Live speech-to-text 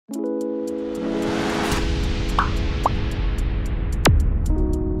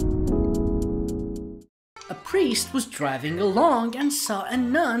priest was driving along and saw a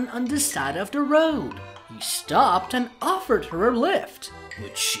nun on the side of the road. He stopped and offered her a lift,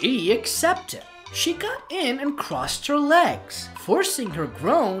 which she accepted. She got in and crossed her legs, forcing her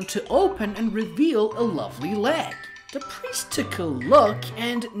groin to open and reveal a lovely leg. The priest took a look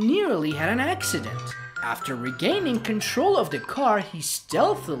and nearly had an accident. After regaining control of the car, he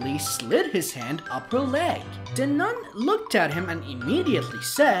stealthily slid his hand up her leg. The nun looked at him and immediately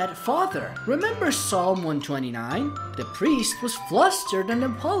said, "Father, remember Psalm 129? The priest was flustered and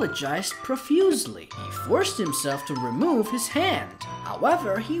apologized profusely. He forced himself to remove his hand.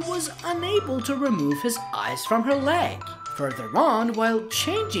 However, he was unable to remove his eyes from her leg. Further on, while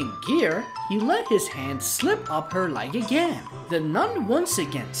changing gear, he let his hand slip up her leg again. The nun once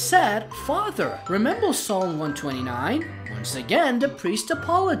again said, "Father, remember Psalm 129? Once again, the priest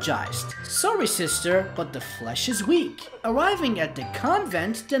apologized. "Sorry, sister, but the flesh is weak." Arriving at the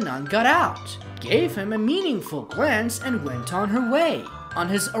convent, the nun got out, gave him a meaningful glance, and went on her way. On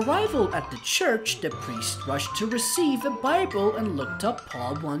his arrival at the church, the priest rushed to receive a Bible and looked up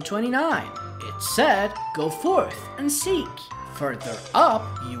Psalm 129. It said, "Go forth and seek. Further up,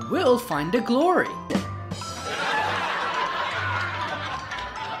 you will find the glory."